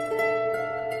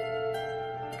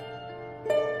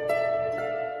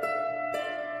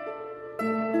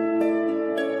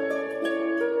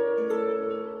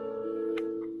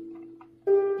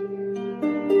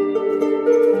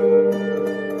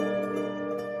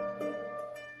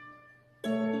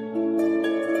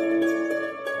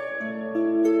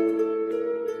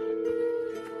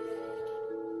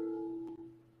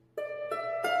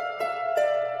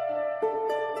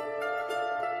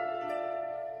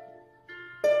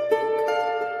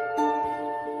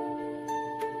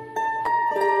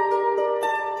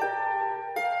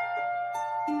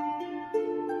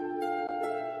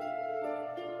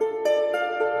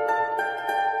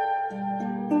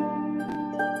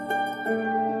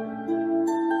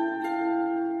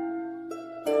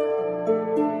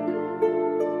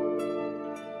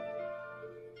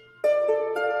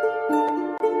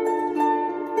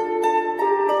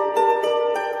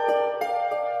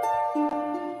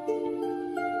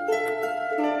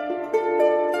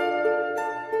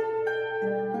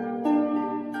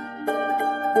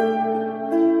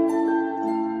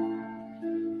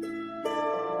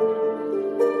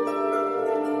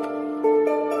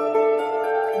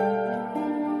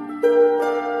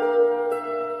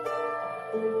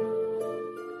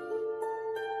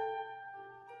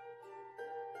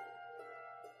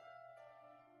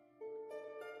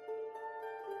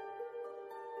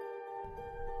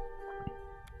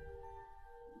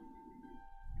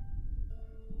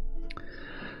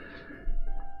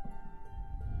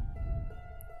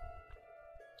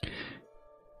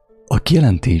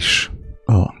kijelentés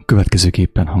a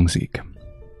következőképpen hangzik.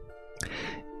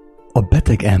 A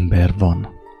beteg ember van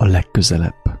a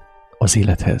legközelebb az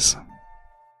élethez.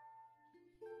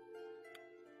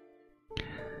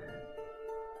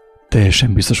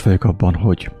 Teljesen biztos vagyok abban,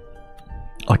 hogy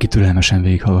aki türelmesen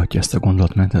végighallgatja ezt a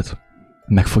gondolatmenetet,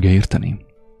 meg fogja érteni,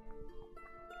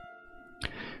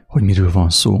 hogy miről van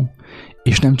szó,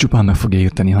 és nem csupán meg fogja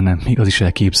érteni, hanem még az is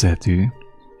elképzelhető,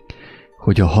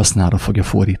 hogy a hasznára fogja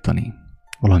fordítani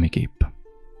valamiképp.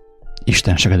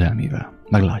 Isten segedelmével.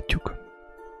 Meglátjuk.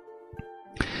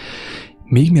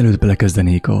 Még mielőtt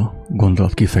belekezdenék a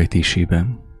gondolat kifejtésébe,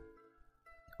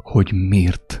 hogy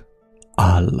miért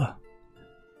áll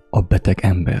a beteg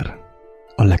ember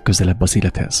a legközelebb az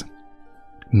élethez.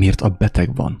 Miért a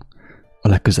beteg van a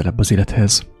legközelebb az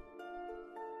élethez?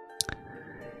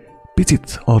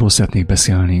 Picit arról szeretnék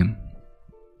beszélni,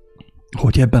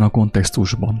 hogy ebben a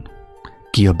kontextusban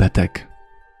ki a beteg?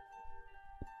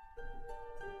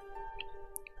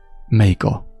 Melyik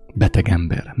a beteg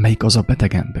ember? Melyik az a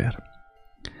beteg ember,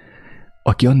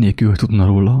 aki annélkül tudna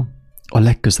róla, a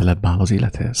legközelebb áll az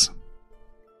élethez?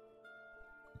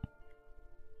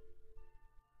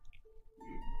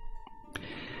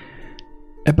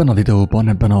 Ebben a videóban,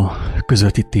 ebben a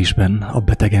közvetítésben a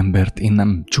beteg embert én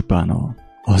nem csupán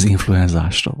az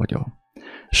influenzásra, vagy a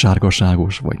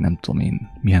sárgaságos, vagy nem tudom én,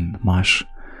 milyen más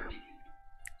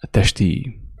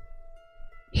testi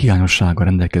hiányossággal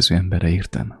rendelkező emberre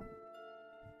értem,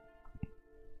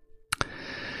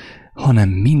 hanem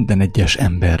minden egyes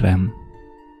emberre,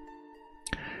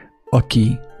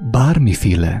 aki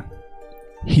bármiféle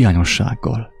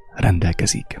hiányossággal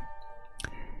rendelkezik,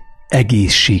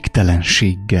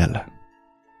 egésztelenséggel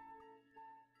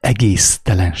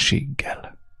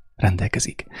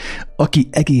rendelkezik. Aki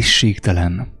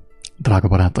egészségtelen, drága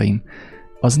barátaim,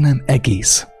 az nem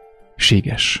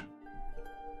egészséges.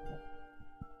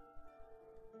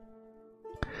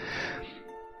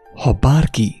 Ha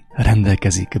bárki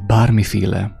rendelkezik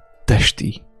bármiféle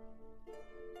testi,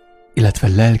 illetve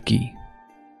lelki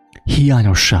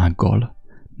hiányossággal,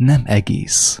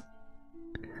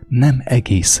 nem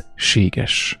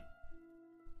egészséges.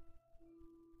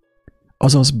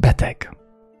 Azaz beteg.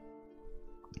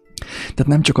 Tehát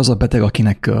nem csak az a beteg,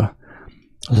 akinek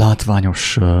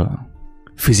látványos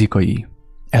fizikai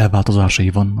elváltozásai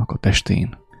vannak a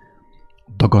testén,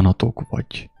 daganatok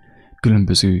vagy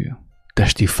különböző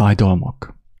testi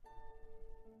fájdalmak.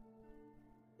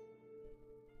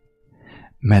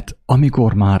 Mert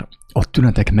amikor már a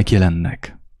tünetek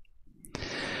megjelennek,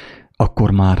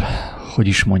 akkor már, hogy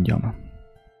is mondjam,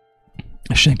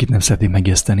 senkit nem szeretné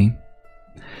megijeszteni,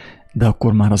 de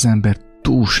akkor már az ember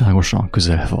túlságosan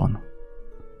közel van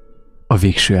a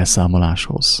végső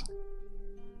elszámoláshoz.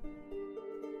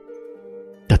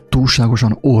 Tehát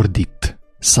túlságosan ordít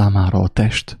számára a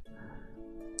test,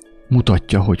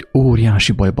 mutatja, hogy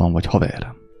óriási bajban vagy,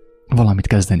 haver. Valamit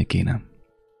kezdeni kéne.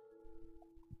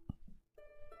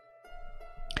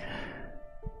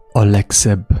 A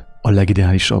legszebb, a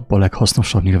legideálisabb, a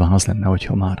leghasznosabb nyilván az lenne,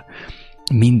 hogyha már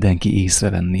mindenki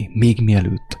észrevenni, még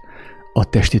mielőtt a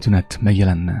testi tünet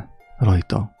megjelenne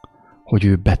rajta, hogy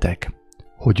ő beteg,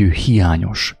 hogy ő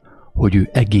hiányos, hogy ő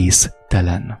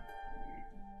egésztelen.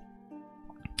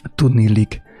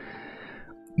 Tudniillik,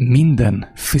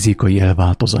 minden fizikai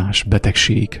elváltozás,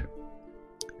 betegség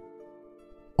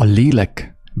a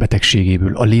lélek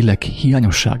betegségéből, a lélek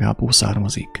hiányosságából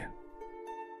származik.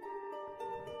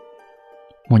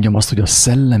 Mondjam azt, hogy a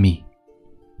szellemi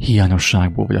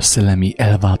hiányosságból, vagy a szellemi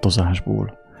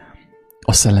elváltozásból,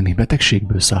 a szellemi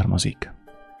betegségből származik.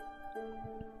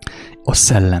 A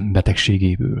szellem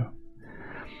betegségéből.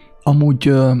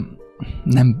 Amúgy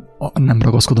nem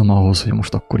ragaszkodom ahhoz, hogy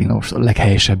most akkor én most a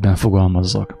leghelyesebben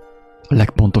fogalmazzak, a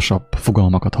legpontosabb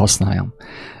fogalmakat használjam,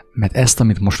 mert ezt,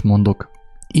 amit most mondok,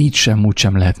 így sem, úgy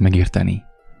sem lehet megérteni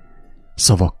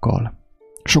szavakkal.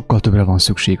 Sokkal többre van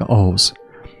szüksége ahhoz,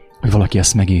 hogy valaki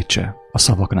ezt megértse a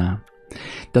szavaknál.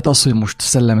 Tehát az, hogy most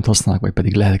szellemet használok, vagy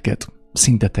pedig lelket,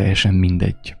 szinte teljesen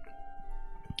mindegy.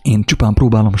 Én csupán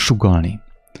próbálom sugallni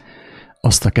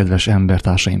azt a kedves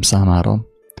embertársaim számára,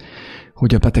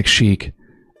 hogy a betegség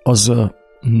az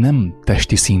nem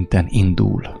testi szinten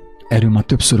indul. Erről már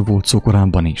többször volt szó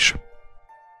korábban is.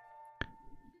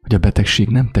 Hogy a betegség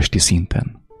nem testi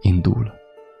szinten indul.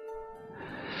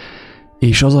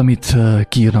 És az, amit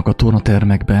kiírnak a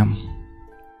tornatermekbe,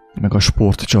 meg a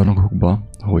sportcsarnokokba,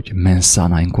 hogy mens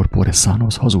sana in corpore sano,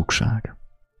 az hazugság.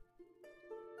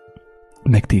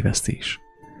 Megtévesztés.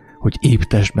 Hogy épp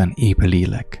testben épp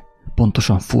lélek.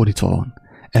 Pontosan fordítva van.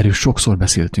 Erről sokszor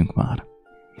beszéltünk már.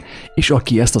 És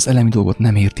aki ezt az elemi dolgot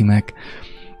nem érti meg,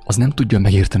 az nem tudja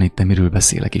megérteni, te miről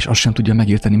beszélek, és azt sem tudja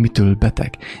megérteni, mitől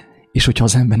beteg. És hogyha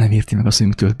az ember nem érti meg azt, hogy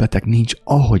mitől beteg, nincs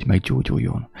ahogy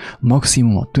meggyógyuljon.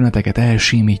 Maximum a tüneteket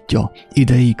elsimítja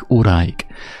ideig, óráig.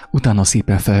 Utána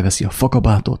szépen felveszi a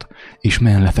fakabátot, és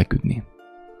menjen lefeküdni.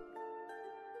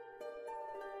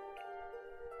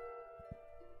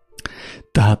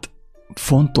 Tehát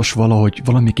fontos valahogy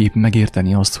valamiképp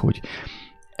megérteni azt, hogy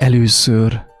először,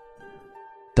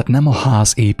 tehát nem a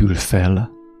ház épül fel,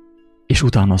 és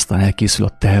utána aztán elkészül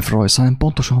a tervrajz, hanem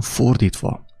pontosan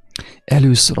fordítva.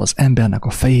 Először az embernek a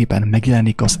fejében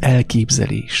megjelenik az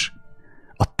elképzelés,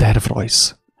 a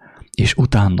tervrajz, és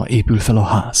utána épül fel a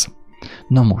ház.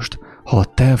 Na most, ha a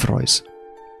tervrajz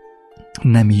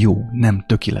nem jó, nem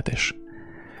tökéletes,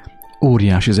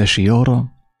 óriási az esély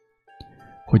arra,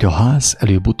 hogy a ház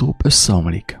előbb-utóbb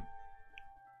összeomlik.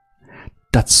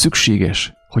 Tehát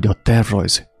szükséges, hogy a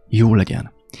tervrajz jó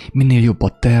legyen. Minél jobb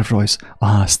a tervrajz, a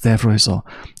ház tervrajza,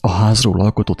 a házról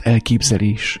alkotott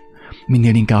elképzelés,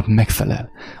 minél inkább megfelel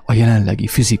a jelenlegi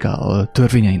fizika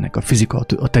törvényeinek,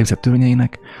 a természet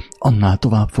törvényeinek, annál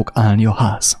tovább fog állni a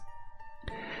ház.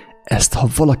 Ezt, ha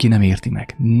valaki nem érti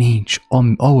meg, nincs,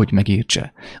 ahogy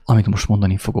megértse, amit most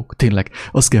mondani fogok. Tényleg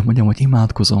azt kell mondjam, hogy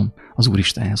imádkozom az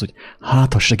Úristenhez, hogy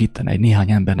hát ha segítene egy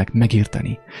néhány embernek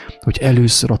megérteni, hogy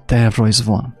először a tervrajz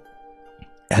van,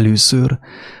 először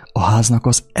a háznak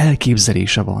az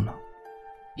elképzelése van,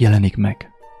 jelenik meg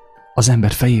az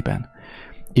ember fejében,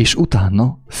 és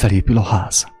utána felépül a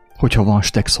ház. Hogyha van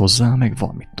stex hozzá, meg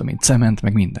van, mit tudom én, cement,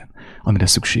 meg minden, amire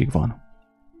szükség van.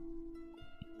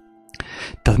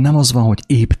 Tehát nem az van, hogy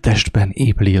épp testben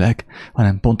épp lélek,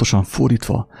 hanem pontosan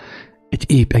fordítva,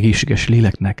 egy épp egészséges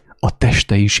léleknek a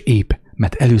teste is épp,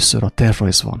 mert először a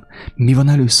tervrajz van. Mi van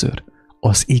először?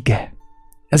 Az ige.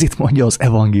 Ez itt mondja az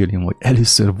evangélium, hogy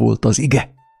először volt az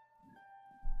ige.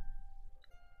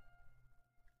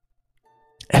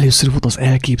 Először volt az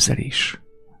elképzelés.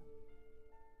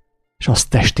 És az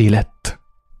testé lett.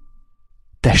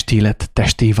 Testé lett,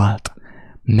 testé vált.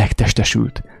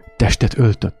 Megtestesült, testet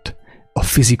öltött. A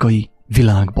fizikai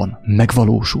világban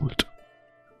megvalósult.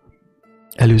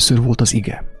 Először volt az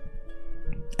ige.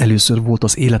 Először volt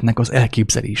az életnek az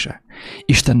elképzelése.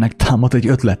 Istennek támad egy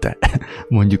ötlete,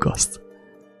 mondjuk azt.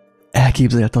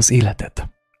 Elképzelte az életet.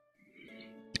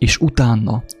 És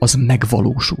utána az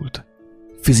megvalósult.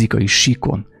 Fizikai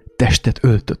síkon testet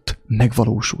öltött,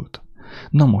 megvalósult.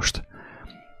 Na most,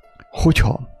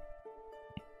 hogyha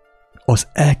az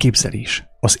elképzelés,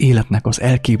 az életnek az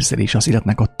elképzelés, az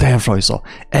életnek a tervrajza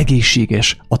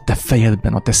egészséges a te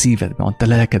fejedben, a te szívedben, a te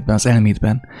lelkedben, az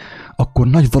elmédben, akkor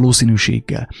nagy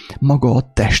valószínűséggel maga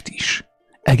a test is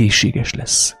egészséges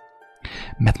lesz.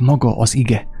 Mert maga az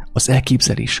ige, az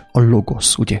elképzelés, a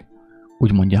logosz, ugye?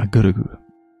 Úgy mondják görögül,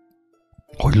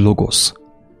 hogy logosz.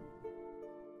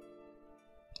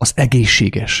 Az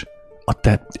egészséges a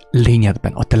te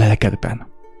lényedben, a te lelkedben.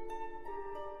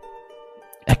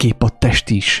 Ekképp a test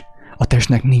is. A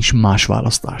testnek nincs más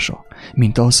választása,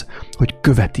 mint az, hogy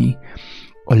követi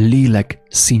a lélek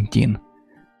szintjén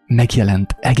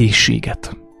megjelent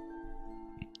egészséget.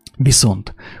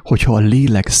 Viszont, hogyha a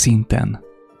lélek szinten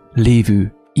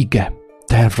lévő ige,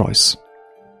 tervrajz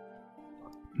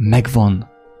meg van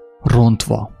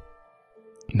rontva,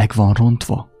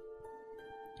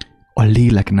 a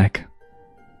léleknek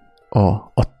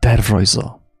a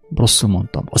tervrajza, rosszul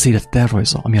mondtam, az élet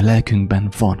tervrajza, ami a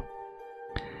lelkünkben van,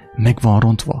 meg van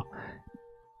rontva,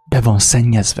 be van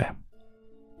szennyezve.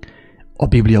 A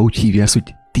Biblia úgy hívja ezt,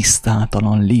 hogy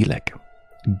tisztátalan lélek.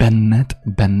 Benned,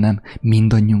 bennem,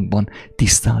 mindannyiunkban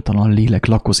tisztátalan lélek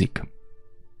lakozik.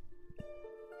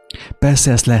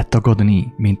 Persze ezt lehet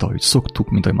tagadni, mint ahogy szoktuk,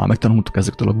 mint ahogy már megtanultuk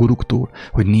ezektől a guruktól,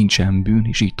 hogy nincsen bűn,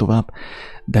 és így tovább,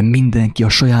 de mindenki a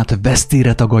saját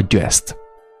vesztére tagadja ezt.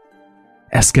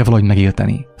 Ezt kell valahogy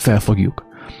megérteni, felfogjuk,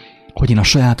 hogy én a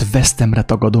saját vesztemre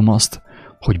tagadom azt,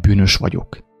 hogy bűnös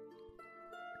vagyok.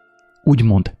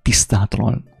 Úgymond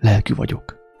tisztátalan lelkű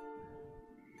vagyok.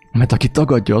 Mert aki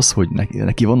tagadja azt, hogy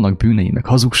neki vannak bűnei, meg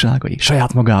hazugságai,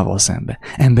 saját magával szembe,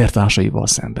 embertársaival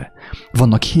szembe,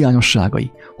 vannak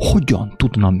hiányosságai, hogyan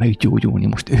tudna meggyógyulni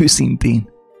most őszintén?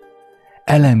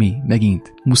 Elemi,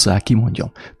 megint muszáj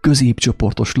kimondjam,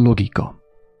 középcsoportos logika.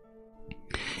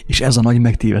 És ez a nagy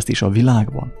megtévesztés a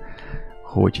világban,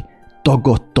 hogy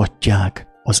tagadtatják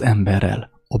az emberrel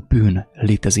a bűn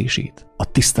létezését, a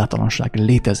tisztátalanság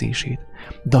létezését.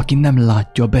 De aki nem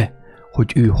látja be,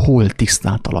 hogy ő hol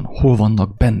tisztátalan, hol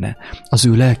vannak benne az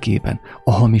ő lelkében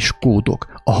a hamis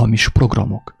kódok, a hamis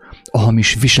programok, a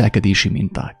hamis viselkedési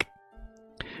minták.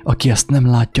 Aki ezt nem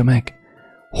látja meg,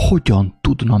 hogyan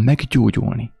tudna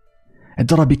meggyógyulni? Egy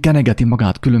darabig kenegeti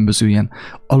magát különböző ilyen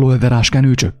aloe verás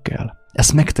kenőcsökkel,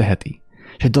 Ezt megteheti.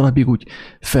 És egy darabig úgy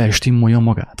felstimmolja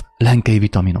magát, lenkei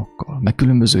vitaminokkal, meg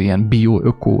különböző ilyen bio,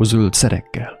 öko, zöld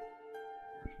szerekkel.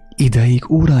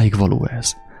 Ideig, óráig való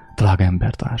ez, drága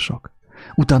embertársak.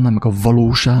 Utána meg a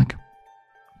valóság,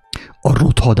 a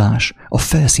rothadás a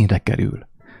felszínre kerül.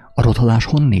 A rothadás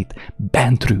honnét?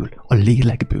 Bentről, a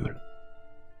lélekből.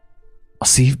 A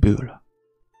szívből.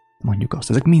 Mondjuk azt.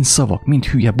 Ezek mind szavak, mind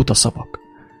hülye, buta szavak.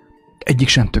 Egyik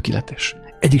sem tökéletes.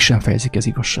 Egyik sem fejezik az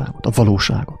igazságot, a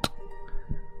valóságot.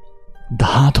 De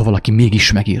hát, ha valaki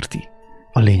mégis megérti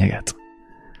a lényeget,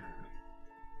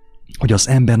 hogy az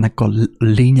embernek a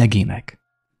lényegének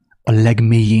a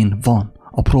legmélyén van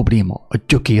a probléma, a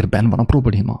gyökérben van a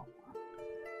probléma.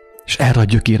 És erre a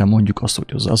gyökére mondjuk azt,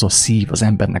 hogy az a szív, az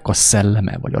embernek a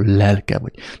szelleme, vagy a lelke,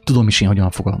 vagy tudom is én, hogyan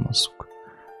fogalmazzuk.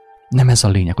 Nem ez a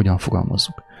lényeg, hogyan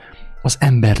fogalmazzuk. Az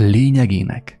ember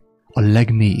lényegének a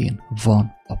legmélyén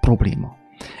van a probléma.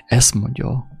 Ezt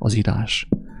mondja az írás.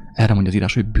 Erre mondja az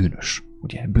írás, hogy bűnös.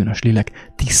 Ugye, bűnös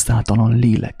lélek, tisztátalan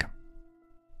lélek.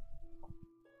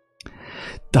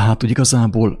 Tehát, hogy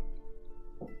igazából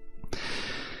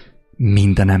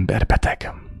minden ember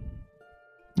beteg.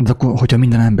 De akkor, hogyha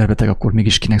minden ember beteg, akkor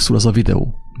mégis kinek szól az a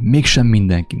videó? Mégsem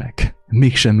mindenkinek.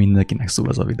 Mégsem mindenkinek szól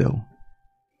az a videó.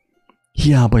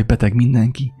 Hiába, hogy beteg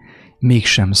mindenki,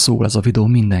 mégsem szól ez a videó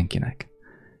mindenkinek.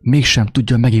 Mégsem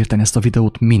tudja megérteni ezt a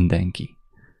videót mindenki.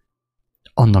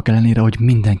 Annak ellenére, hogy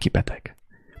mindenki beteg.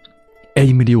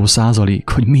 1.000.000%,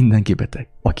 hogy mindenki beteg,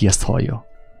 aki ezt hallja.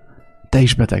 Te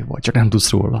is beteg vagy, csak nem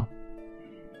tudsz róla.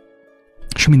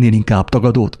 És minél inkább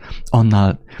tagadod,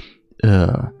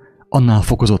 annál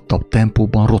fokozottabb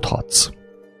tempóban rothadsz.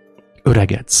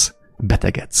 Öregedsz,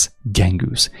 betegedsz,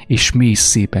 gyengülsz, és mész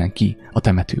szépen ki a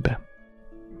temetőbe.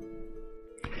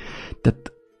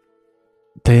 Tehát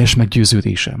teljes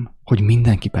meggyőződésem, hogy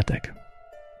mindenki beteg.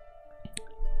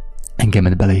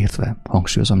 Engemet beleértve,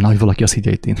 hangsúlyozom, nehogy valaki azt higgye,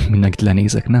 hogy én mindenkit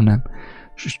lenézek. Nem.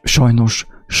 Sajnos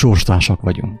sorstársak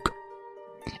vagyunk.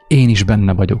 Én is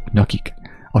benne vagyok nyakig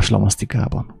a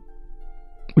slamasztikában.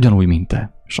 Ugyanúgy, mint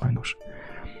te, sajnos.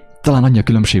 Talán annyi a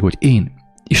különbség, hogy én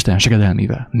Isten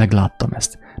segedelmével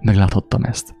megláthattam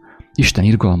ezt. Isten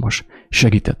irgalmas,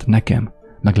 segített nekem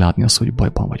meglátni azt, hogy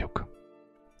bajban vagyok.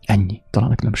 Ennyi,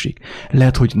 talán a különbség.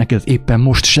 Lehet, hogy neked éppen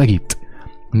most segít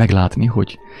meglátni,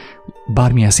 hogy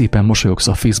bármilyen szépen mosolyogsz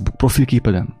a Facebook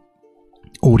profilképeden,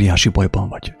 óriási bajban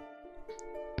vagy.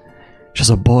 És ez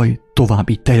a baj tovább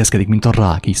így terjeszkedik, mint a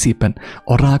rák, így szépen.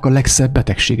 A rák a legszebb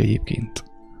betegség egyébként.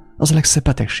 Az a legszebb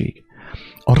betegség.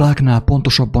 A ráknál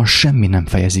pontosabban semmi nem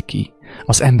fejezi ki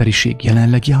az emberiség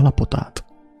jelenlegi állapotát.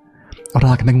 A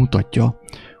rák megmutatja,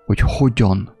 hogy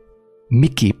hogyan,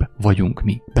 miképp vagyunk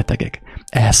mi betegek,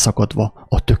 elszakadva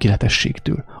a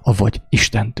tökéletességtől, avagy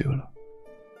Istentől.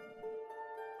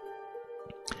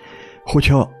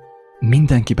 Hogyha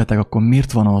mindenki beteg, akkor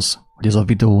miért van az, hogy ez a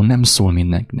videó nem szól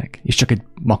mindenkinek, és csak egy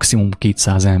maximum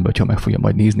 200 ember, hogyha meg fogja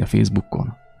majd nézni a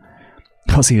Facebookon?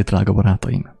 Azért, drága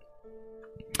barátaim.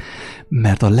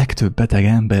 Mert a legtöbb beteg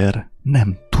ember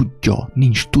nem tudja,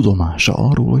 nincs tudomása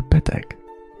arról, hogy beteg.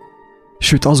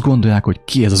 Sőt, azt gondolják, hogy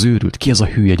ki ez az őrült, ki ez a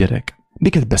hülye gyerek.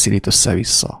 Miket beszél itt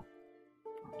össze-vissza?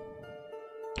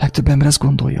 Legtöbb ember ezt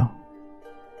gondolja.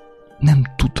 Nem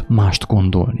tud mást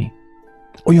gondolni.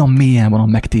 Olyan mélyen van a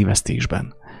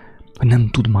megtévesztésben, hogy nem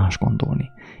tud más gondolni.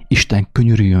 Isten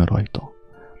könyörüljön rajta,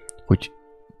 hogy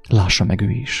lássa meg ő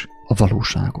is a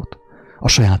valóságot, a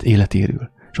saját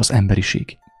életéről és az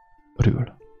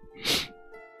emberiségről.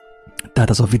 Tehát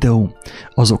ez a videó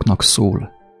azoknak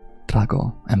szól,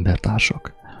 drága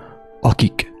embertársak,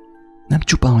 akik nem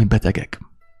csupán hogy betegek,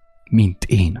 mint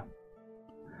én,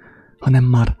 hanem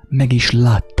már meg is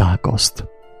látták azt,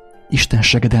 Isten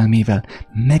segedelmével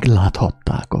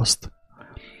megláthatták azt,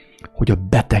 hogy a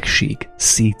betegség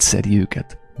szétszedi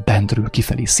őket, bentről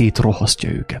kifelé szétrohasztja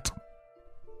őket.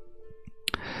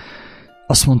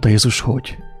 Azt mondta Jézus,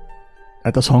 hogy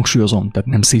hát azt hangsúlyozom, tehát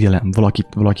nem szégyellem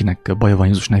valakinek baja van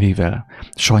Jézus nevével.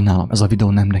 Sajnálom, ez a videó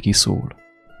nem neki szól.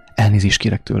 Elnézést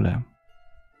kérek tőle.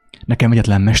 Nekem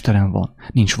egyetlen mesterem van,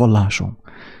 nincs vallásom.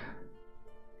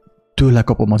 Tőle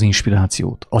kapom az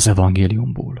inspirációt az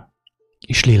evangéliumból,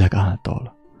 és lélek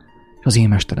által. Az én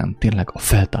mesterem tényleg a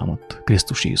feltámadt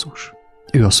Krisztus Jézus.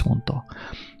 Ő azt mondta,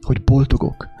 hogy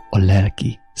boldogok a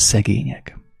lelki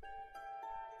szegények.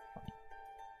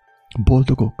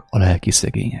 Boldogok a lelki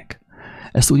szegények.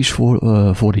 Ezt úgy is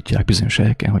fordítják bizonyos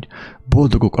helyeken, hogy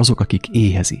boldogok azok, akik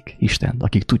éhezik Istent,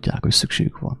 akik tudják, hogy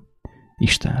szükségük van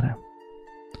Istenre.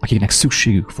 Akiknek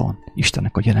szükségük van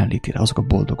Istennek a jelenlétére, azok a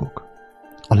boldogok.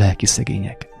 A lelki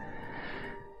szegények.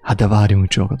 Hát de várjunk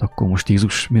csak, akkor most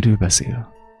Jézus miről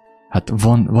beszél? Hát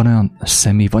van olyan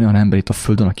személy, van olyan ember itt a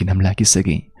Földön, aki nem lelki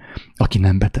szegény, aki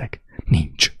nem beteg.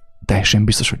 Nincs. Teljesen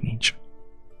biztos, hogy nincs.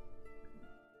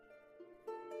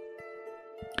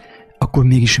 Akkor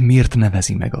mégis miért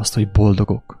nevezi meg azt, hogy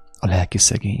boldogok a lelki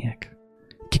szegények?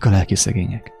 Kik a lelki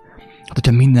szegények? Hát,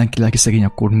 hogyha mindenki lelki szegény,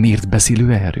 akkor miért beszél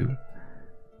ő erről?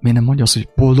 Miért nem mondja azt, hogy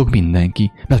boldog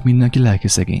mindenki, mert mindenki lelki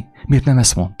szegény? Miért nem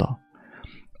ezt mondta?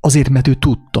 Azért, mert ő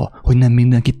tudta, hogy nem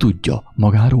mindenki tudja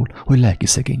magáról, hogy lelki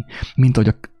szegény. Mint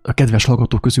ahogy a kedves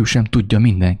hallgatók közül sem tudja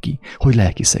mindenki, hogy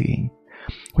lelki szegény.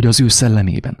 Hogy az ő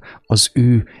szellemében, az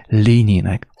ő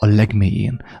lényének a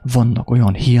legmélyén vannak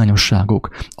olyan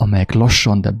hiányosságok, amelyek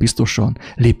lassan, de biztosan,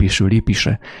 lépésről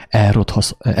lépésre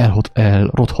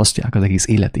elrothasztják az egész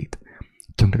életét.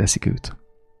 Tönkreteszik őt.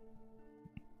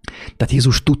 Tehát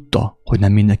Jézus tudta, hogy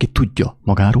nem mindenki tudja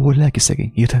magáról, hogy lelki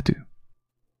szegény. Érthető?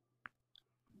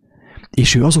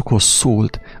 És ő azokhoz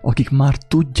szólt, akik már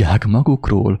tudják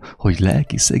magukról, hogy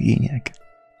lelki szegények.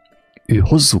 Ő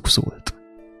hozzuk szólt.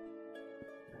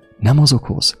 Nem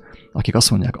azokhoz, akik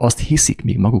azt mondják, azt hiszik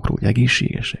még magukról, hogy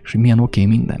egészségesek, és hogy milyen oké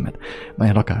minden, mert van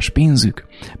egy rakás pénzük,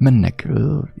 mennek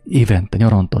évente,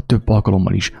 nyaranta, több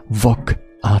alkalommal is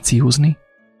vakációzni,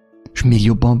 és még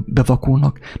jobban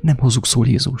bevakulnak, nem hozzuk szól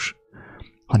Jézus,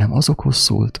 hanem azokhoz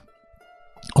szólt,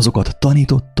 azokat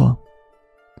tanította,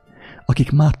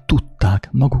 akik már tudták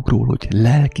magukról, hogy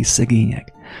lelki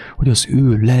szegények, hogy az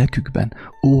ő lelkükben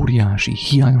óriási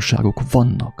hiányosságok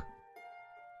vannak,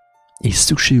 és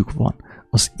szükségük van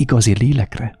az igazi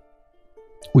lélekre.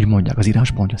 Úgy mondják az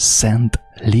írásban, hogy a szent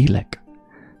lélek.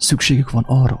 Szükségük van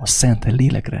arra a szent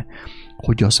lélekre,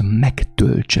 hogy az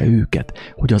megtöltse őket,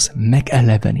 hogy az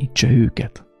megelevenítse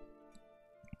őket.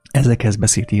 Ezekhez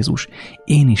beszélt Jézus.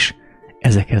 Én is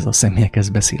ezekhez a személyekhez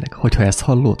beszélek. Hogyha ezt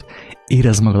hallod,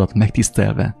 érezd magadat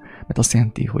megtisztelve, mert azt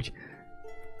jelenti, hogy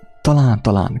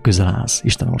talán közel állsz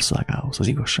Isten országához, az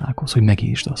igazsághoz, hogy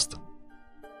megértsd azt.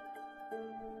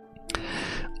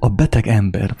 A beteg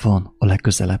ember van a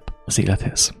legközelebb az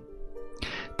élethez.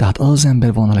 Tehát az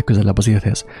ember van a legközelebb az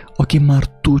élethez, aki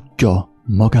már tudja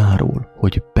magáról,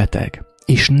 hogy beteg,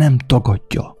 és nem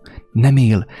tagadja,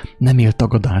 nem él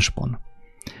tagadásban,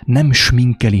 nem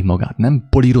sminkeli magát, nem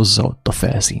polírozza ott a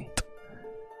felszínt.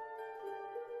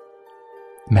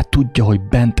 Mert tudja, hogy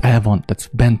bent tehát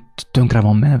bent tönkre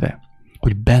van menve,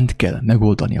 hogy bent kell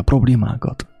megoldani a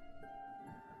problémákat.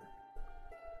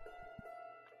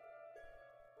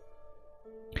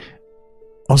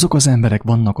 Azok az emberek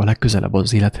vannak a legközelebb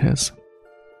az élethez,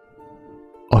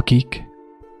 akik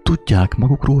tudják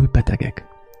magukról, hogy betegek.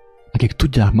 Akik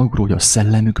tudják magukról, hogy a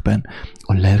szellemükben,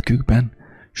 a lelkükben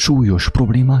súlyos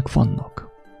problémák vannak,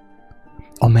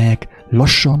 amelyek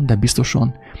lassan, de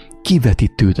biztosan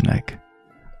kivetítődnek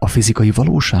a fizikai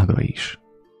valóságra is,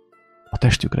 a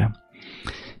testükre.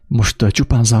 Most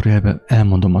csupán zárójelben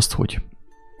elmondom azt, hogy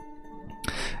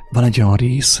van egy olyan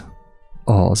rész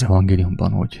az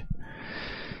evangéliumban,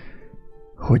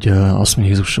 hogy azt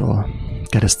mondja Jézus a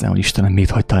kereszten, hogy Istenem, miért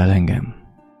hagytál el engem?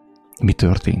 Mi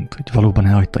történt? Hogy valóban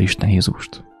elhagyta Isten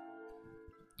Jézust?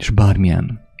 És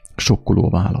bármilyen sokkoló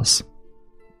válasz.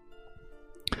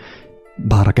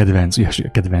 Bár a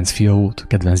kedvenc fia volt,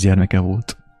 kedvenc gyermeke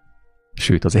volt,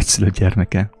 sőt az egyszülött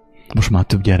gyermeke, most már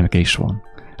több gyermeke is van,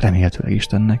 remélhetőleg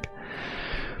Istennek,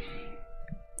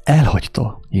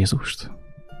 elhagyta Jézust.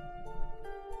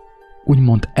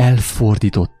 Úgymond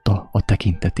elfordította a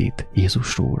tekintetét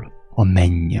Jézusról.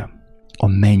 A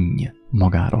menny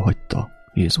magára hagyta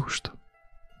Jézust.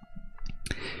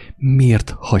 Miért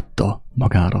hagyta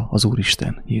magára az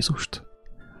Úristen Jézust?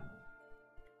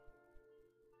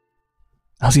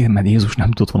 Azért, mert Jézus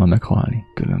nem tudott volna meghalni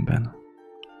különben.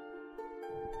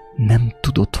 Nem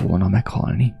tudott volna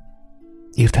meghalni.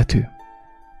 Érthető?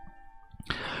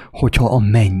 Hogyha a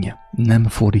menny nem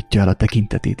fordítja el a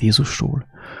tekintetét Jézusról,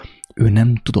 ő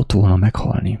nem tudott volna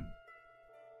meghalni.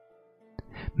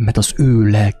 Mert az ő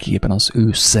lelkében, az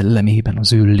ő szellemében,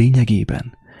 az ő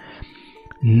lényegében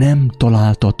nem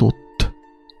találtatott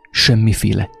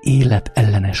semmiféle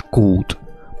életellenes kód,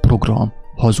 program,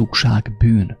 hazugság,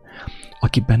 bűn,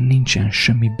 akiben nincsen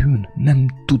semmi bűn, nem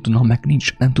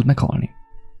tud meghalni.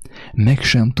 Meg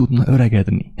sem tudna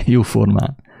öregedni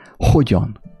jóformán.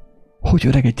 Hogyan? Hogy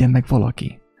öregedjen meg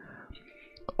valaki?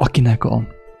 Akinek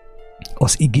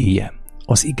az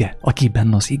ige,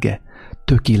 akiben az ige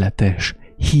tökéletes,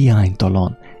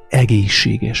 hiánytalan,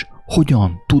 egészséges,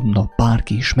 hogyan tudna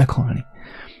bárki is meghalni?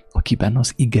 Akiben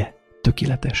az ige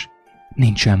tökéletes,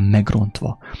 nincsen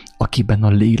megrontva, akiben a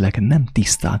lélek nem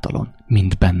tisztátalan,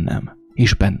 mint bennem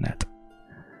és benned,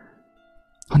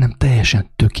 hanem teljesen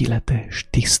tökéletes,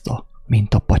 tiszta,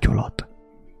 mint a patyolat.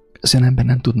 Az olyan ember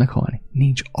nem tud meghalni.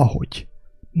 Nincs ahogy.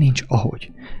 Nincs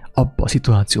ahogy abba a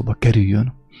szituációba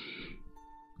kerüljön,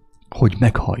 hogy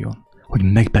meghaljon,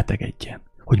 hogy megbetegedjen,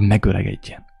 hogy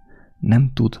megöregedjen.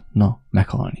 Nem tudna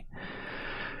meghalni.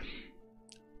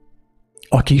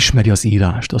 Aki ismeri az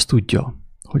írást, az tudja,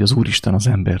 hogy az Úristen az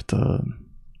embert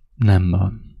nem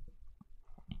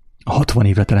 60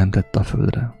 évre teremtette a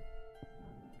földre.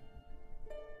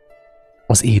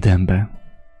 Az Édenbe,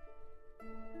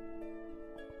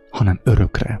 hanem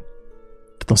örökre.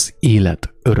 Tehát az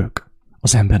élet örök.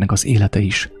 Az embernek az élete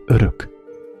is örök.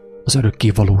 Az örökké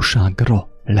valóságra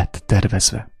lett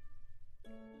tervezve.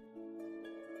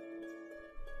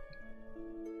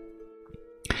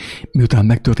 Miután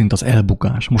megtörtént az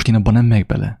elbukás, most én abban nem megyek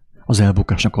bele az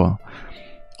elbukásnak a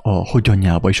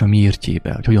hogyanjába és a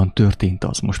miértjébe, hogy hogyan történt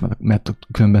az, most mert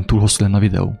különben túl hosszú lenne a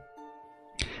videó.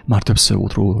 Már többször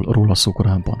volt róla szó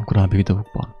korábbi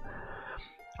videókban,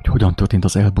 hogy hogyan történt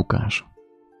az elbukás,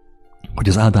 hogy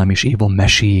az Ádám és Éva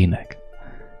meséjének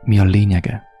mi a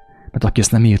lényege. Mert aki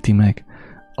ezt nem érti meg,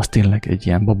 az tényleg egy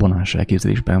ilyen babonás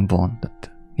elképzelésben van,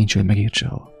 tehát nincs, hogy megértse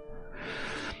a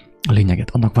lényeget.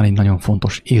 Annak van egy nagyon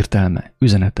fontos értelme,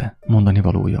 üzenete, mondani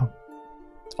valója,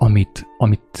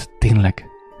 amit tényleg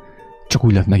csak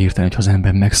úgy lehet megérteni, hogyha az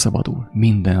ember megszabadul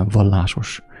minden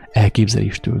vallásos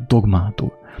elképzeléstől,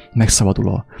 dogmától,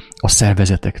 megszabadul a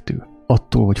szervezetektől,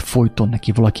 attól, hogy folyton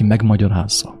neki valaki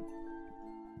megmagyarázza.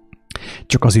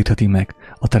 Csak az értheti meg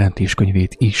a Teremtés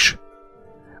könyvét is,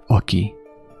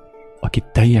 aki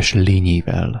teljes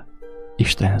lényével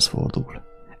Istenhez fordul.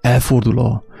 Elfordul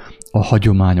a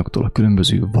hagyományoktól, a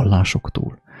különböző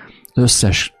vallásoktól. Az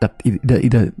összes, tehát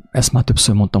ide ezt már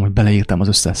többször mondtam, hogy beleírtam az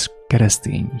összes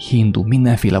keresztény, hindu,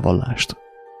 mindenféle vallást,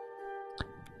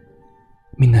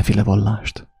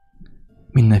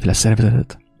 mindenféle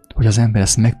szervezetet, hogy az ember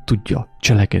ezt meg tudja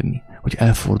cselekedni, hogy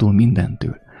elfordul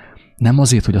mindentől. Nem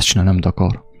azért, hogy azt csinál, nem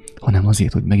akar, hanem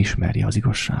azért, hogy megismerje az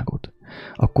igazságot.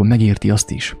 Akkor megérti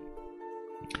azt is,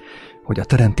 hogy a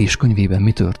Teremtés könyvében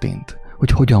mi történt, hogy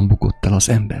hogyan bukott el az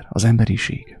ember, az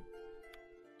emberiség.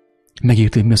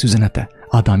 Megérti, hogy mi az üzenete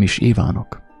Ádám és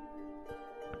Évának.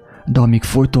 De amíg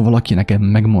folyton valaki nekem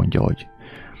megmondja, hogy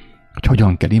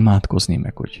hogyan kell imádkozni,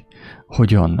 meg hogy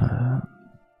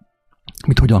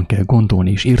hogyan kell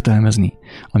gondolni és értelmezni,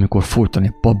 amikor folyton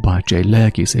egy papbácsi, egy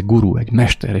lelkész, egy guru, egy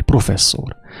mester, egy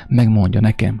professzor megmondja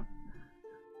nekem,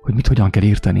 hogy hogyan kell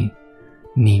érteni,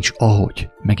 nincs ahogy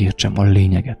megértsem a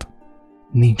lényeget.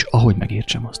 Nincs ahogy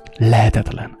megértsem azt.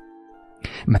 Lehetetlen.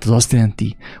 Mert az azt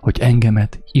jelenti, hogy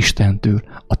engemet Istentől,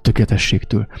 a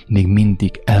tökéletességtől még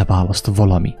mindig elválaszt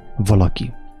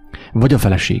valaki. Vagy a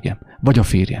feleségem, vagy a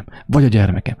férjem, vagy a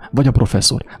gyermekem, vagy a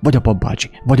professzor, vagy a papbácsi,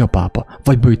 vagy a pápa,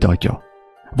 vagy Böjte atya,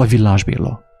 vagy Villás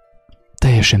Béla.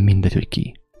 Teljesen mindegy, hogy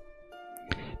ki.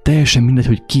 Teljesen mindegy,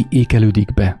 hogy ki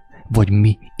ékelődik be, vagy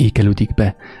mi ékelődik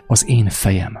be az én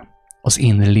fejem, az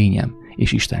én lényem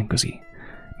és Isten közé.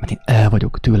 Mert én el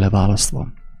vagyok tőle választva.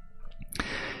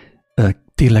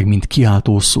 Tényleg, mint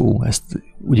kiáltó szó, ezt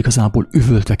úgy igazából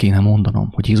üvöltve kéne mondanom,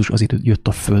 hogy Jézus azért jött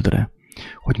a földre,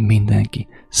 hogy mindenki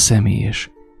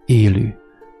személyes, élő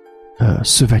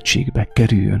szövetségbe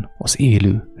kerüljön az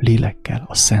élő lélekkel,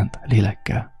 a szent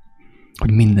lélekkel.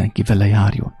 Hogy mindenki vele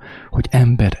járjon, hogy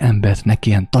ember embert ne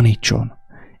kelljen tanítson.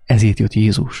 Ezért jött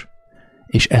Jézus,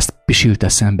 és ezt pisilte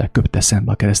szembe, köpte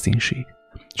szembe a kereszténység,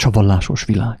 és a vallásos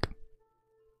világ.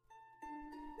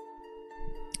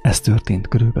 Ez történt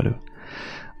körülbelül.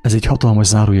 Ez egy hatalmas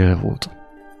zárójel volt.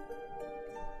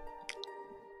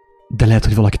 De lehet,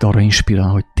 hogy valakit arra inspirál,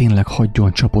 hogy tényleg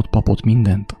hagyjon csapot, papot,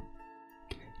 mindent,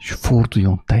 és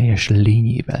forduljon teljes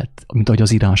lényével, mint ahogy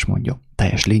az írás mondja,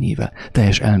 teljes lényével,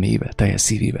 teljes elmével, teljes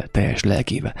szívével, teljes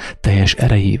lelkével, teljes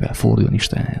erejével forduljon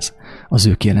Istenhez, az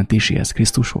ő kijelentéséhez,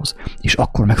 Krisztushoz, és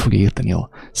akkor meg fogja érteni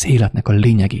az életnek a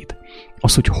lényegét,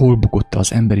 az, hogy hol bukott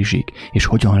az emberiség, és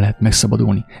hogyan lehet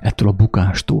megszabadulni ettől a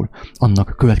bukástól, annak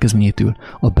a következményétől,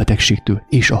 a betegségtől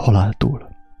és a haláltól.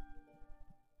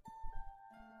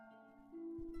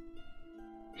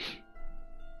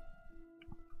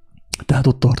 Tehát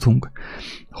ott tartunk,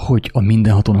 hogy a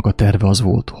mindenhatónak a terve az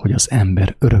volt, hogy az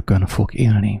ember örökön fog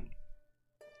élni,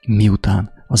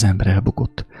 miután az ember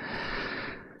elbukott.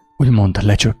 Úgymond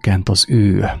lecsökkent az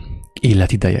ő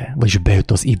életideje, vagyis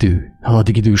bejött az idő. Hát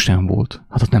addig idő sem volt.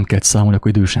 Hát ott nem kellett számolni,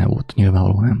 akkor idő sem volt.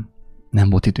 Nyilvánvaló, nem? Nem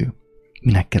volt idő.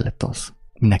 Minek kellett az?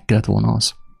 Minek kellett volna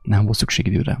az? Nem volt szükség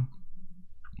időre.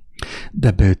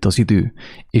 De bejött az idő,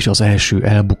 és az első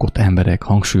elbukott emberek,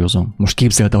 hangsúlyozom, most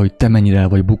képzeld el, hogy te mennyire el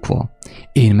vagy bukva,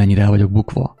 én mennyire el vagyok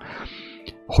bukva,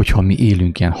 hogyha mi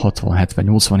élünk ilyen 60, 70,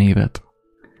 80 évet,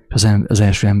 az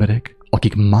első emberek,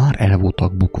 akik már el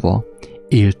voltak bukva,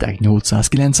 éltek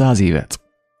 800-900 évet.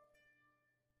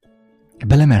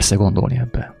 Belemersz-e gondolni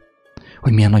ebbe,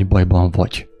 hogy milyen nagy bajban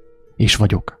vagy, és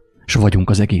vagyok, és vagyunk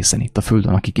az egészen itt a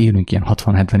Földön, akik élünk ilyen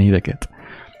 60-70 éveket,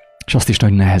 és azt is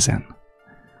nagy nehezen,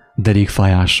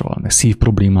 derékfájással, meg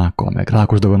szívproblémákkal, meg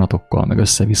rákos daganatokkal, meg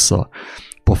össze-vissza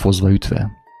pofozva,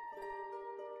 ütve.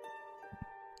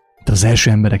 De az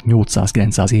első emberek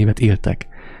 800-900 évet éltek,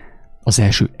 az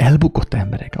első elbukott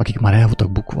emberek, akik már el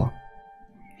voltak bukva.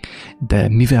 De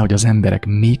mivel, hogy az emberek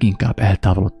még inkább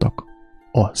eltávolodtak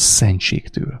a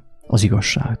szentségtől, az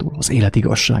igazságtól, az élet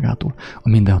igazságától, a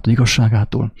mindenható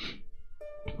igazságától,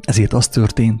 ezért az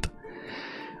történt,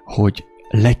 hogy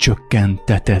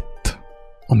lecsökkentetett,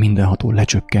 a mindenható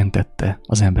lecsökkentette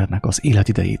az embernek az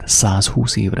életidejét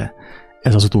 120 évre.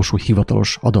 Ez az utolsó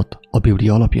hivatalos adat a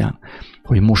Biblia alapján,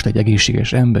 hogy most egy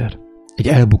egészséges ember, egy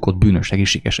elbukott bűnös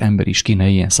egészséges ember is kéne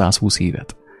ilyen 120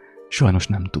 évet. Sajnos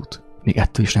nem tud. Még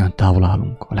ettől is nagyon távol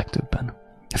állunk a legtöbben.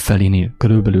 Felénél,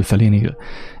 körülbelül felénél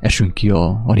esünk ki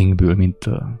a ringből, mint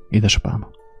édesapám.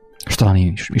 És talán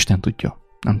én is, Isten tudja,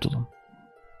 nem tudom.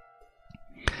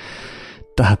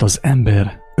 Tehát az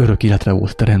ember örök életre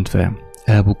volt teremtve,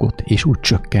 elbukott, és úgy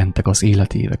csökkentek az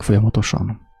életévek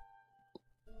folyamatosan.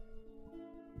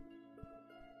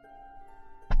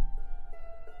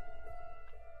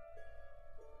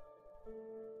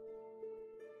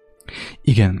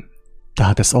 Igen,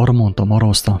 tehát ezt arra mondtam, arra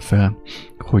hoztam fel,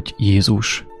 hogy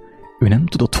Jézus, ő nem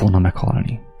tudott volna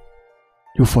meghalni.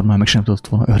 Jóformán meg sem tudott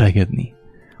volna öregedni,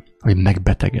 vagy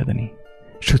megbetegedni.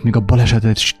 Sőt, még a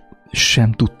balesetet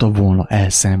sem tudta volna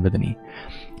elszenvedni,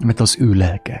 mert az ő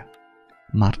lelke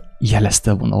már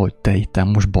jelezte volna, hogy te itt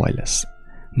most baj lesz.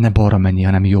 Ne balra menni,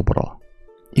 hanem jobbra.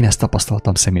 Én ezt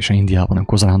tapasztaltam személyesen Indiában,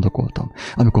 amikor zarándokoltam,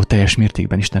 amikor teljes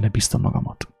mértékben Istenre bíztam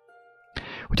magamat.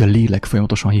 Hogy a lélek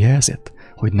folyamatosan jelzett,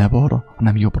 hogy ne balra,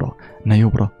 hanem jobbra, ne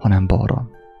jobbra, hanem balra.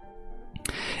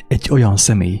 Egy olyan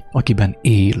személy, akiben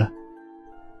él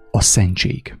a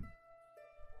szentség.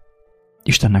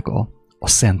 Istennek a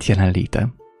szent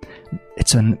jelenléte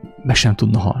egyszerűen meg sem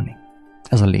tudna halni.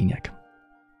 Ez a lényeg.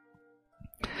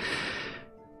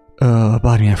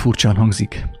 Bármilyen furcsán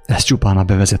hangzik, ez csupán a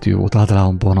bevezető volt.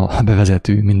 Általában a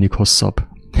bevezető mindig hosszabb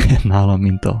nálam,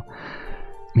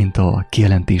 mint a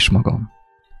kijelentés maga.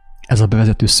 Ez a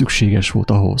bevezető szükséges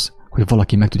volt ahhoz, hogy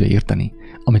valaki meg tudja érteni,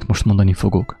 amit most mondani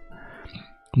fogok.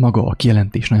 Maga a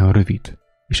kijelentés nagyon rövid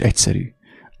és egyszerű.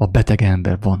 A beteg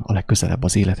ember van a legközelebb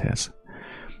az élethez.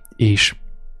 És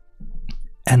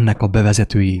ennek a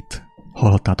bevezetőjét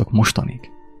hallhattátok mostanig,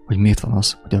 hogy miért van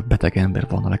az, hogy a beteg ember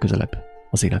van a legközelebb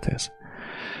az élethez.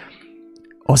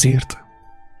 Azért,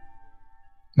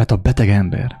 mert a beteg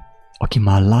ember, aki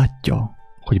már látja,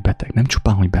 hogy beteg, nem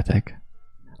csupán, hogy beteg,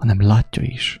 hanem látja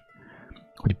is,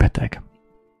 hogy beteg.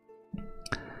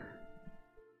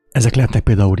 Ezek lehetnek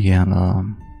például ilyen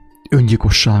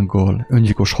öngyilkossággal,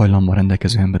 öngyilkos hajlammal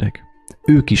rendelkező emberek.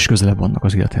 Ők is közelebb vannak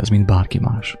az élethez, mint bárki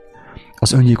más.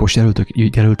 Az öngyilkos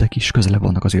jelöltek is közelebb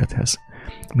vannak az élethez,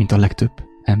 mint a legtöbb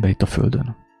ember itt a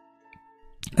Földön.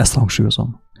 Ezt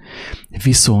hangsúlyozom.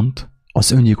 Viszont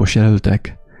az öngyilkos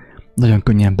jelöltek nagyon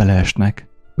könnyen beleesnek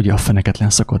ugye a feneketlen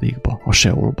szakadékba, a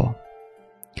Seolba.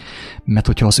 Mert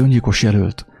hogyha az öngyilkos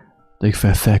jelölt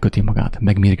felköti magát,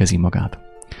 megmérgezi magát,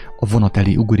 a vonat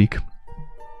elé ugrik,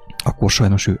 akkor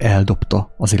sajnos ő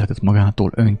eldobta az életet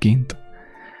magától önként,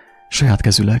 saját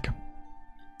kezüleg,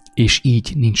 és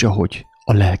így nincs ahogy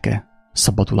a lelke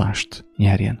szabadulást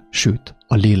nyerjen, sőt,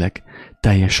 a lélek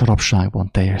teljes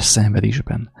rabságban, teljes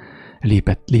szenvedésben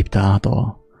lépte át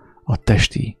a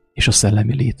testi és a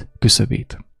szellemi lét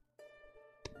küszöbét.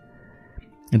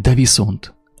 De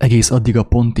viszont egész addig a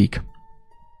pontig,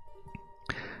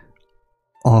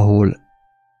 ahol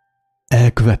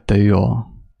elkövette ő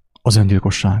az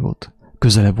öngyilkosságot,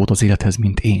 közelebb volt az élethez,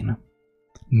 mint én.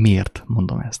 Miért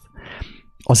mondom ezt?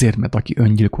 Azért, mert aki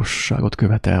öngyilkosságot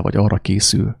követel, vagy arra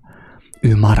készül,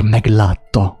 ő már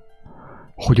meglátta,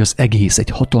 hogy az egész egy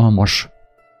hatalmas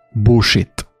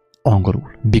bullshit,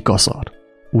 angolul, bikaszar,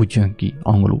 úgy jön ki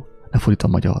angolul, ne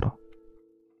fordítom magyarra.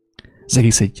 Az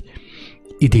egész egy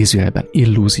idézőjelben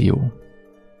illúzió,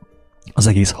 az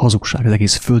egész hazugság, az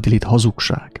egész földi lét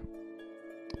hazugság,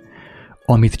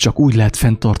 amit csak úgy lehet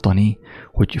fenntartani,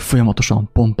 hogy folyamatosan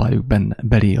pompáljuk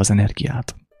belé az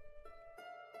energiát.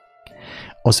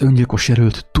 Az öngyilkos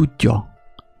jelölt tudja,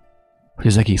 hogy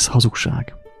az egész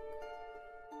hazugság.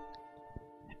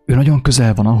 Ő nagyon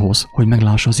közel van ahhoz, hogy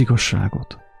meglássa az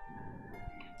igazságot.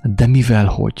 De mivel,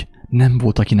 hogy nem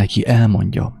volt, aki neki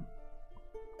elmondja,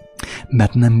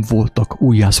 mert nem voltak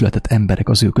újjászületett emberek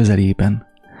az ő közelében,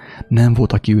 nem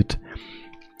volt, aki őt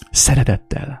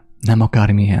szeretettel, nem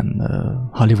akármilyen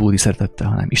hollywoodi szeretettel,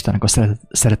 hanem Istennek a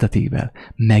szeretetével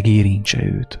megérintse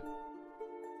őt.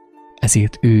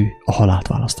 ezért ő a halált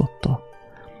választotta.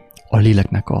 A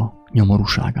léleknek a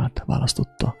nyomorúságát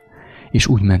választotta, és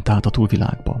úgy ment át a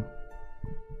túlvilágba.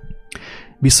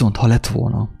 Viszont ha lett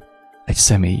volna egy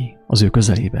személy az ő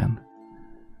közelében,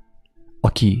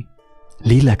 aki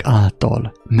lélek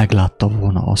által meglátta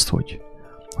volna azt, hogy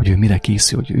ő mire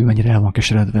készül, hogy ő mennyire el van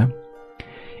keseredve,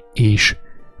 és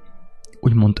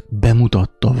úgymond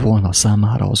bemutatta volna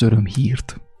számára az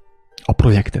örömhírt, a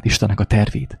projektet, Istennek a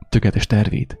tervét, tökéletes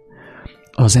tervét,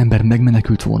 az ember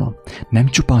megmenekült volna, nem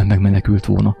csupán megmenekült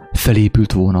volna,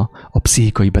 felépült volna a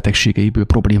pszichikai betegségeiből,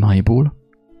 problémáiból,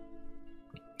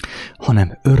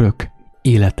 hanem örök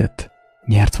életet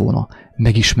nyert volna,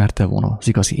 megismerte volna az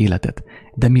igazi életet.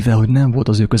 De mivel, hogy nem volt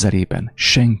az ő közelében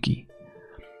senki,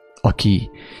 aki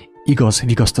igaz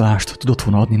vigasztalást tudott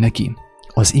volna adni neki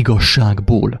az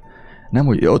igazságból, nem,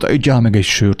 hogy jó, te igyál meg egy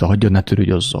sört, hagyjad, ne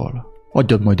törődj azzal,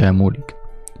 hagyjad, majd elmúlik.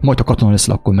 Majd a katona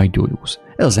leszel, akkor meggyógyulsz.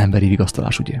 Ez az emberi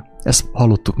vigasztalás, ugye? Ezt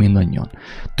hallottuk mindannyian.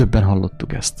 Többen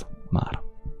hallottuk ezt már.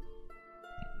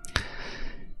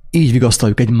 Így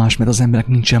vigasztaljuk egymást, mert az embernek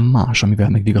nincsen más, amivel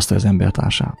megvigasztalja az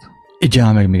embertársát.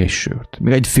 Igyál meg még egy sört,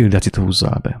 még egy fél decit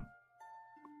húzzál be.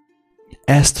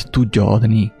 Ezt tudja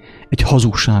adni egy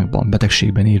hazugságban,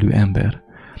 betegségben élő ember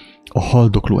a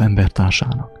haldokló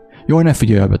embertársának. Jaj, ne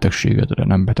figyelj a betegségedre,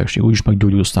 nem betegség, úgyis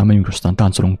meggyógyul, aztán menjünk, aztán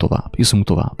táncolunk tovább, iszunk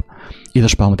tovább.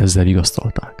 Édesapámat ezzel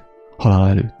vigasztalták, halála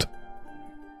előtt.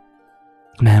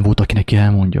 Nem volt, aki neki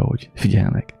elmondja, hogy figyelj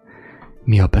meg,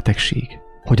 mi a betegség,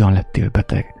 hogyan lettél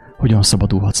beteg, hogyan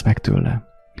szabadulhatsz meg tőle,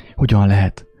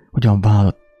 hogyan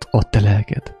vált a te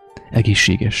lelked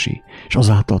egészségessé, és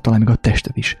azáltal talán még a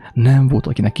tested is. Nem volt,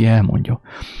 aki neki elmondja.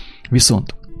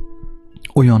 Viszont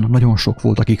olyan nagyon sok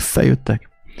volt, akik feljöttek,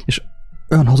 és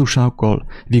olyan hazugságokkal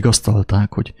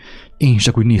vigasztalták, hogy én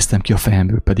csak úgy néztem ki a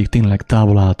fejemből, pedig tényleg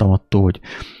távol álltam attól, hogy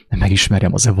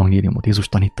megismerjem az evangéliumot, Jézus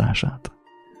tanítását.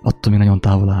 Attól még nagyon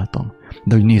távol álltam.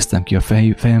 De úgy néztem ki a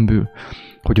fejemből,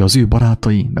 hogy az ő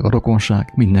barátai, meg a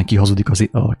rokonság, mindenki hazudik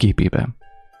a képében.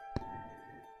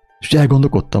 És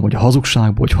elgondolkodtam, hogy a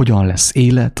hazugságból, hogy hogyan lesz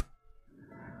élet.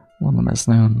 Mondom, ez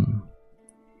nagyon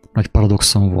nagy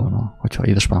paradoxon volna, hogyha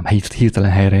édesapám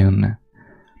hirtelen helyre jönne.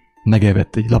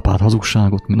 Megevett egy lapát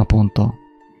hazugságot naponta,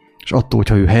 és attól,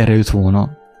 hogyha ő helyre jött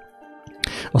volna,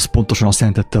 az pontosan azt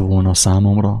jelentette volna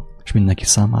számomra, és mindenki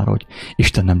számára, hogy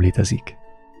Isten nem létezik.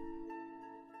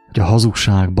 Hogy a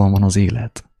hazugságban van az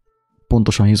élet.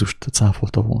 Pontosan Jézust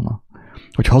cáfolta volna.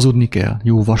 Hogy hazudni kell,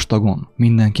 jó vastagon,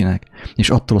 mindenkinek, és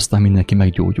attól aztán mindenki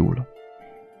meggyógyul.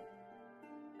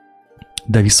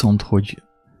 De viszont, hogy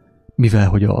mivel,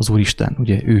 hogy az Úristen,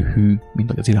 ugye ő hű, mint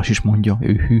ahogy az írás is mondja,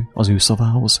 ő hű az ő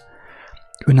szavához,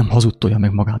 ő nem hazudtolja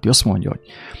meg magát, ő azt mondja,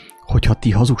 hogy ha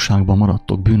ti hazugságban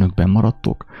maradtok, bűnökben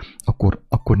maradtok,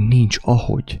 akkor nincs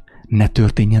ahogy ne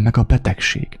történjen meg a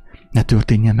betegség, ne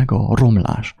történjen meg a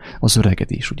romlás, az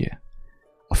öregedés, ugye,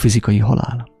 a fizikai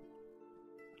halál.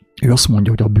 Ő azt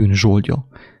mondja, hogy a bűn zsoldja,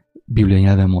 bibliai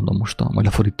nyelven mondom most, majd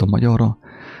lefordítom magyarra,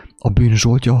 a bűn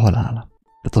zsoldja a halál.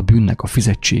 Tehát a bűnnek a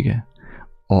fizetsége,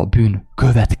 a bűn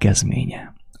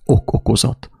következménye,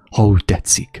 okozat, ha úgy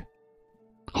tetszik,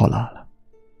 halál.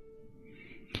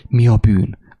 Mi a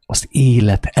bűn? Az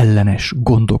életellenes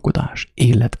gondolkodás,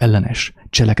 életellenes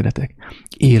cselekedetek,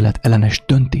 életellenes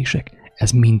döntések,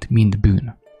 ez mind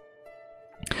bűn.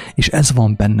 És ez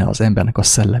van benne az embernek a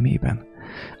szellemében,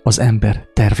 az ember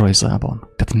tervrajzában,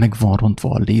 tehát meg van rontva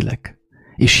a lélek.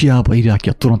 És hiába írják ki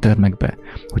a tornatermekbe,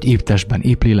 hogy épp testben,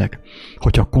 épp lélek,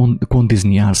 hogyha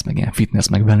kondizni jársz, meg ilyen fitness,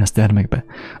 meg wellness termekbe,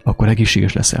 akkor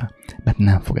egészséges leszel, mert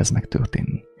nem fog ez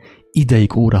megtörténni.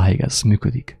 Ideig, óráig ez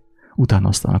működik, utána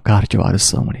aztán a kártyavár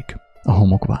összeomlik, a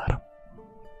homokvár.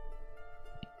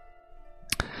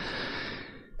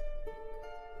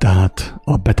 Tehát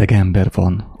a beteg ember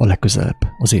van a legközelebb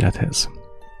az élethez.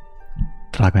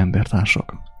 Drága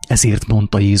embertársak, ezért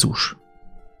mondta Jézus,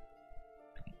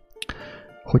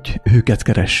 hogy őket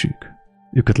keressük,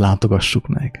 őket látogassuk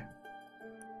meg.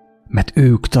 Mert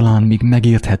ők talán még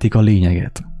megérthetik a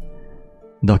lényeget,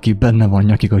 de aki benne van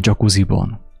nyakig a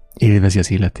jacuzziban, élvezi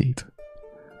az életét.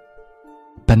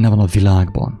 Benne van a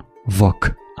világban,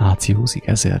 vak, ációzik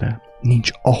ezerrel,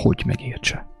 nincs ahogy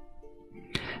megértse.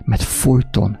 Mert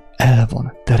folyton el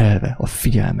van terelve a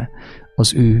figyelme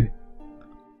az ő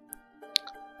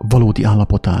valódi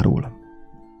állapotáról.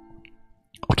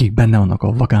 Akik benne vannak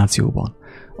a vakációban,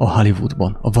 a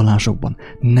Hollywoodban, a vallásokban,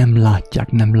 nem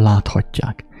látják, nem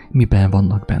láthatják, miben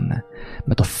vannak benne.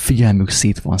 Mert a figyelmük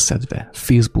szét van szedve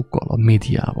Facebookkal, a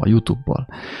médiával, YouTube-bal,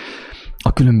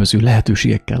 a különböző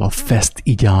lehetőségekkel, a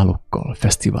fesztigyálokkal,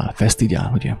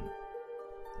 fesztigyál, ugye?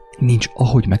 Nincs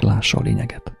ahogy meglássa a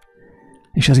lényeget.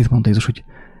 És ezért mondta Jézus, hogy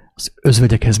Az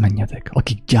özvegyekhez menjetek,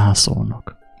 akik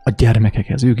gyászolnak. A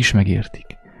gyermekekhez, ők is megértik.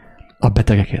 A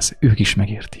betegekhez, ők is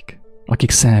megértik. Akik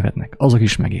szenvednek, azok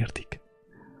is megértik.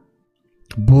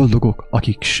 Boldogok,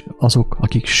 azok,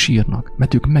 akik sírnak,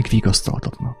 mert ők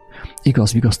megvigasztaltatnak.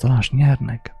 Igaz vigasztalást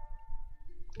nyernek.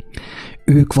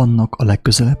 Ők vannak a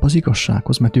legközelebb az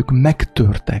igazsághoz, mert ők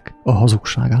megtörtek a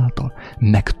hazugság által.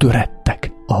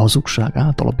 Megtörettek a hazugság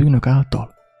által, a bűnök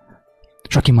által.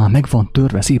 És aki már meg van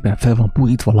törve, szépen fel van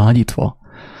púdítva, lágyítva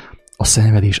a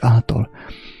szenvedés által,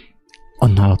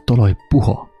 annál a talaj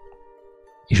puha,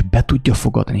 és be tudja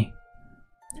fogadni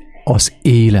az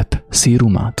élet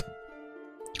szérumát,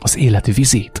 az élet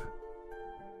vizét.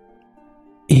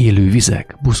 Élő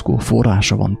vizek, buzgó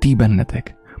forrása van ti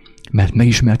bennetek, mert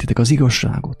megismertitek az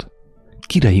igazságot.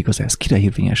 Kire igaz ez? Kire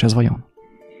érvényes ez vajon?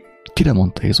 Kire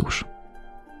mondta Jézus?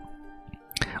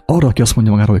 Arra, aki azt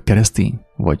mondja magáról, hogy keresztény,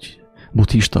 vagy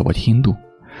buddhista, vagy hindu,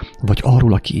 vagy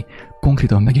arról, aki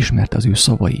konkrétan megismerte az ő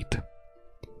szavait,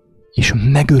 és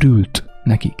megörült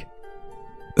nekik.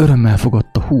 Örömmel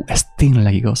fogadta, ez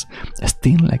tényleg igaz, ez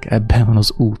tényleg ebben van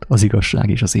az út, az igazság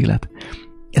és az élet.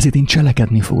 Ezért én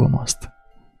cselekedni fogom azt,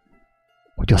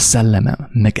 hogy a szellemem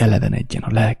megelevenedjen,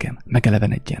 a lelkem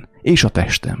megelevenedjen, és a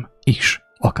testem is,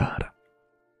 akár.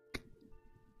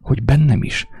 Hogy bennem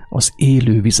is az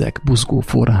élő vizek buzgó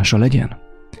forrása legyen,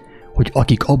 hogy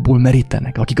akik abból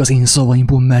merítenek, akik az én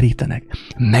szavaimból merítenek,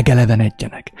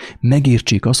 megelevenedjenek,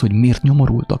 megértsék azt, hogy miért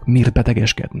nyomorultak, miért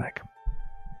betegeskednek,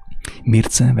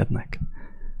 miért szenvednek.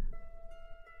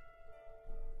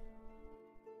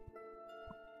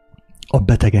 A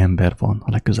beteg ember van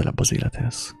a legközelebb az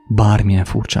élethez. Bármilyen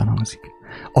furcsán hangzik.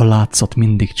 A látszat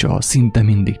mindig csal, szinte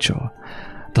mindig csal.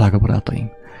 Drága barátaim,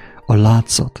 a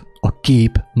látszat, a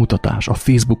képmutatás, a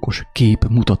Facebookos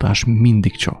képmutatás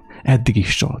mindig csal. Eddig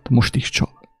is csalt, most is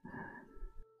csal.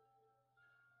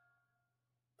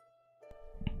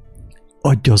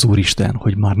 Adja az Úristen,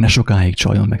 hogy már ne sokáig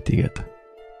csaljon meg téged.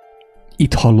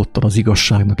 Itt hallottad az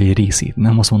igazságnak egy részét.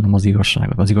 Nem azt mondom az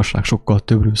igazságot, az igazság sokkal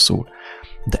többről szól.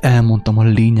 De elmondtam a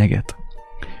lényeget,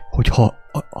 hogy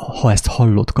ha ezt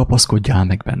hallod, kapaszkodjál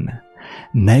meg benne.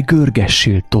 Ne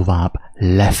görgessél tovább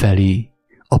lefelé,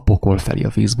 a pokol felé a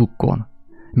Facebookon.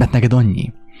 Mert neked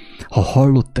annyi, ha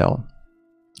hallod te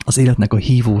az életnek a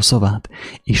hívó szavát,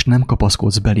 és nem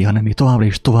kapaszkodsz belé, hanem még továbbra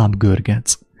is tovább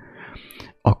görgetsz,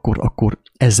 akkor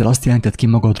ezzel azt jelented ki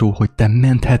magadról, hogy te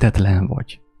menthetetlen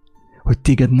vagy. Hogy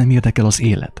téged nem érdekel az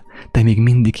élet. Te még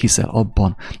mindig hiszel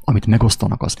abban, amit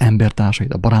megosztanak az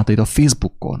embertársaid, a barátaid a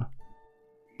Facebookon.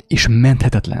 És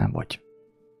menthetetlen vagy.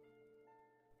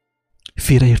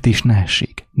 Félreértés ne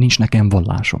essék. Nincs nekem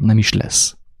vallásom, nem is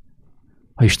lesz.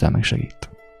 Ha Isten megsegít.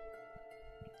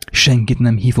 Senkit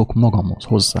nem hívok magamhoz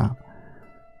hozzá.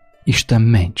 Isten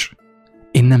ments.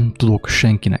 Én nem tudok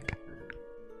senkinek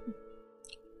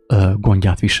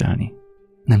gondját viselni.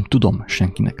 Nem tudom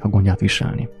senkinek a gondját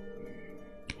viselni.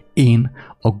 Én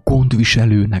a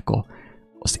gondviselőnek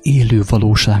az élő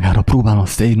valóságára próbálom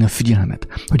felhívni a figyelmet,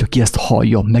 hogy aki ezt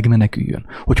hallja, megmeneküljön,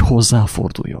 hogy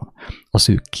hozzáforduljon az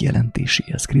ő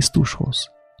kijelentéséhez,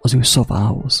 Krisztushoz, az ő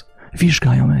szavához.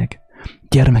 Vizsgálja meg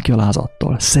gyermeki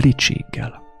alázattal,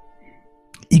 szerítséggel,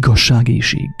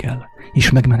 igazságéséggel,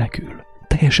 és megmenekül.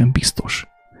 Teljesen biztos.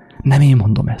 Nem én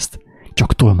mondom ezt,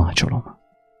 csak tolmácsolom.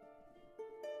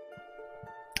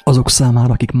 Azok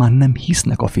számára, akik már nem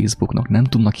hisznek a Facebooknak, nem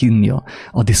tudnak hinni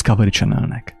a Discovery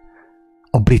Channelnek,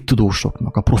 a brit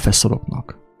tudósoknak, a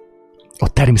professzoroknak, a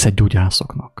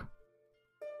természetgyógyászoknak,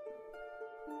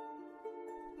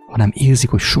 hanem érzik,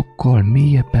 hogy sokkal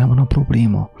mélyebben van a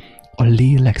probléma, a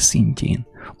lélek szintjén,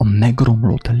 a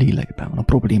megromlott lélekben van a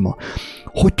probléma.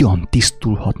 Hogyan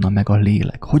tisztulhatna meg a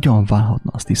lélek? Hogyan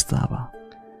válhatna az tisztává?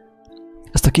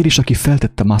 Ezt a kérdést, aki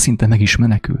feltette, már szinte meg is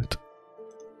menekült.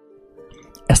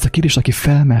 Ezt a kérdést, aki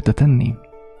felmerte tenni,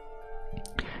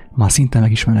 már szinte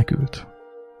meg is menekült.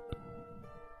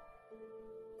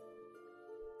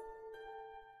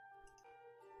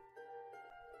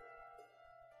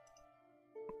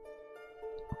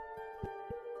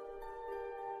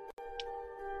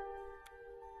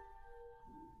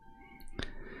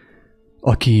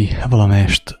 Aki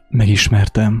valamelyest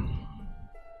megismertem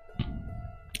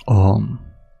a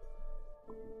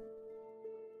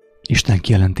Isten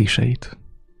kijelentéseit,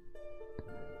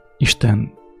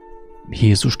 Isten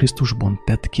Jézus Krisztusban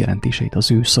tett kijelentéseit,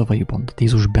 az ő szavaiban,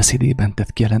 Jézus beszédében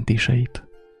tett kijelentéseit.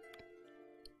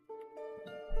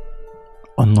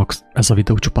 Annak ez a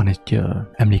videó csupán egy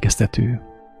emlékeztető,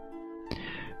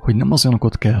 hogy nem az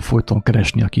olyanokat kell folyton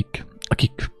keresni,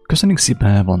 akik köszönjük szépen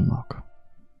el vannak.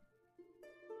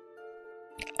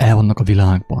 El vannak a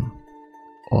világban,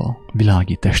 a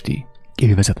világi testi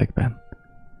élvezetekben.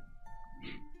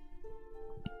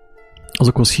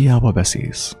 azokhoz hiába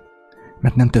beszélsz,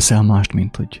 mert nem teszel mást,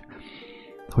 mint hogy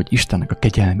Istennek a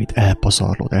kegyelmét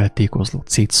elpazarlod, eltékozlod,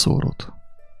 szétszórod.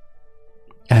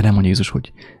 Erre mondja Jézus,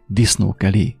 hogy disznók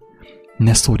elé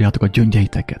ne szórjátok a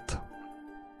gyöngyeiteket.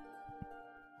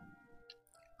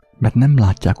 Mert nem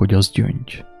látják, hogy az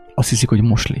gyöngy. Azt hiszik, hogy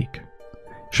moslék,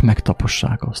 és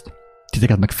megtapossák azt.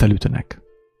 Titeket meg felütenek.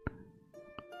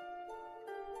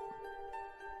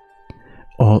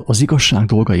 Az igazság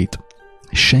dolgait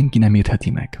senki nem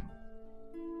értheti meg.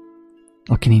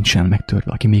 Aki nincsen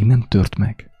megtörve, aki még nem tört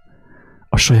meg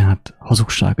a saját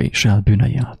hazugságai, saját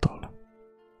bűnei által.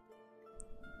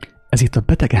 Ezért a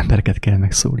beteg embereket kell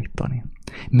megszólítani.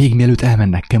 Még mielőtt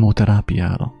elmennek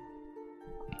kemoterápiára,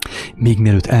 még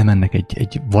mielőtt elmennek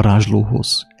egy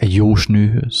varázslóhoz, egy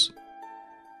jósnőhöz,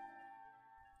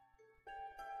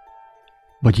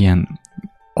 vagy ilyen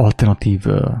alternatív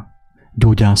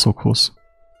gyógyászokhoz,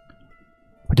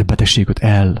 hogy a betegséget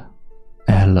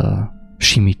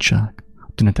simítsák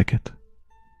a tüneteket.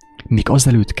 Míg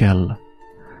azelőtt kell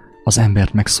az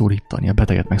embert megszólítani, a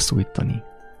beteget megszólítani,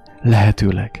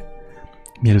 lehetőleg,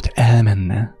 mielőtt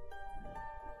elmenne,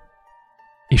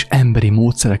 és emberi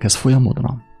módszerekhez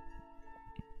folyamodna,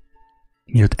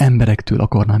 mielőtt emberektől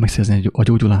akarná megszerzni a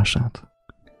gyógyulását,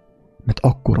 mert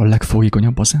akkor a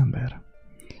legfogékonyabb az ember.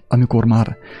 Amikor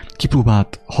már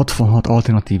kipróbált 66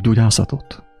 alternatív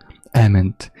gyógyászatot,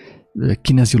 elment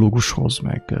kineziológushoz,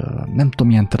 meg nem tudom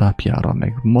milyen terápiára,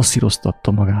 meg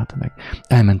masszíroztatta magát, meg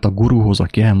elment a guruhoz,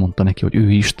 aki elmondta neki, hogy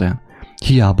ő Isten.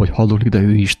 Hiába, hogy hallodik, de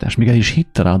ő Isten, és még el is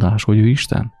hitte ráadásul, hogy ő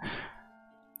Isten.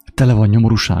 Tele van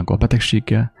nyomorúsággal,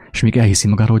 betegséggel, és még elhiszi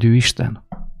magára, hogy ő Isten.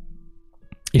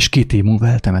 És 2 év múlva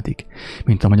eltemetik,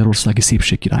 mint a magyarországi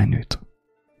szépségkirálynőt.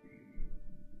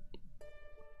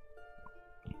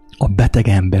 A beteg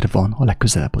ember van a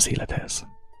legközelebb az élethez.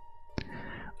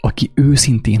 Aki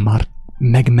őszintén már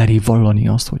megmeri vallani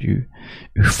azt, hogy ő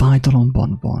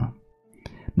fájdalomban van.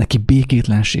 Neki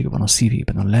békétlenség van a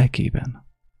szívében, a lelkében.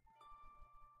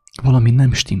 Valami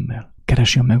nem stimmel,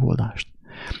 keresi a megoldást.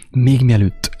 Még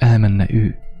mielőtt elmenne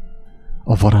ő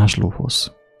a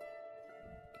varázslóhoz,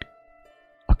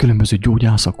 a különböző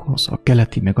gyógyászokhoz, a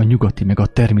keleti, meg a nyugati, meg a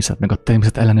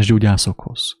természet ellenes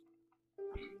gyógyászokhoz.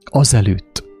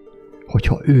 Azelőtt,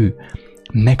 hogyha ő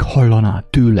meghallaná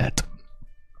tőled,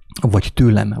 vagy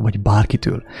tőlem, vagy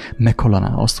bárkitől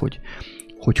meghallaná azt,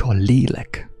 hogyha a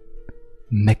lélek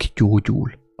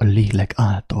meggyógyul a lélek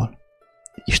által,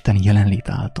 Isten jelenlét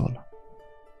által,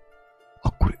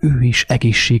 akkor ő is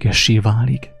egészségessé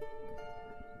válik.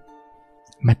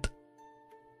 Mert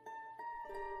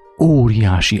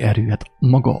óriási erő, hát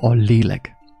maga a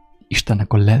lélek,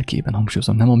 Istennek a lelkében,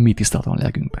 hangsúlyozom, nem a mi tisztátalan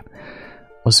lelkünkben,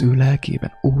 az ő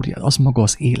lelkében, óriási, az maga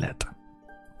az élet.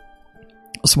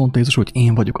 Azt mondta Jézus, hogy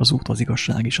én vagyok az út, az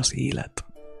igazság és az élet.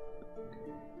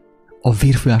 A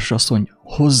vérfolyásos asszony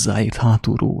hozzáért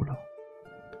hátulról,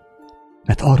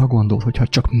 mert arra gondolt, hogy ha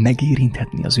csak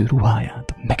megérinthetné az ő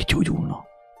ruháját, meggyógyulna.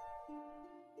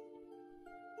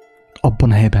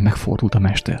 Abban a helyben megfordult a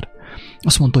mester.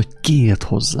 Azt mondta, hogy ki ért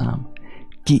hozzám,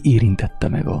 ki érintette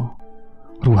meg a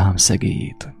ruhám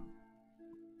szegélyét.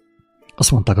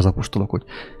 Azt mondták az apostolok, hogy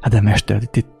hát de mester,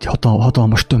 itt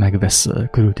hatalmas tömeg vesz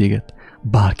körül téged.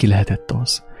 Bárki lehetett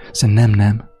az.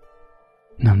 Szerintem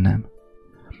nem.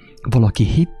 Valaki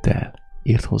hittel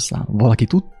ért hozzám. Valaki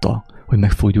tudta, hogy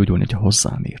meg fog gyógyulni, ha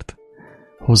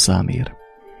hozzám ér.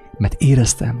 Mert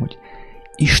éreztem, hogy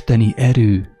isteni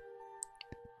erő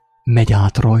megy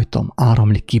át rajtam,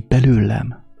 áramlik ki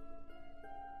belőlem.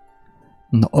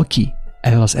 Na, aki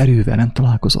ezzel az erővel nem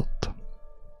találkozott,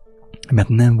 mert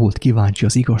nem volt kíváncsi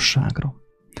az igazságra,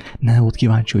 nem volt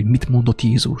kíváncsi, hogy mit mondott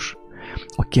Jézus,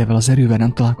 aki ezzel az erővel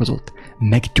nem találkozott,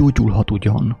 meggyógyulhat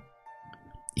ugyan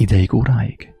ideig,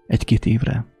 óráig, 1-2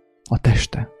 évre a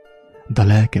teste, de a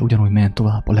lelke ugyanúgy menjen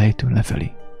tovább a lejtőn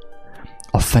lefelé,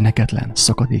 a feneketlen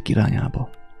szakadék irányába.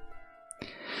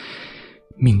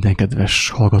 Minden kedves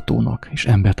hallgatónak és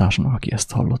embertársamnak, aki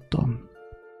ezt hallotta,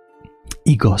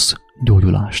 igaz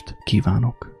gyógyulást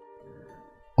kívánok.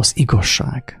 Az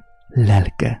igazság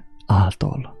lelke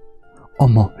által,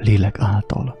 ama lélek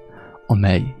által,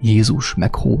 amely Jézus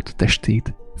meghót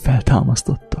testét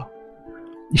feltámasztotta.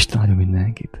 Isten áldja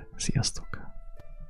mindenkit. Sziasztok!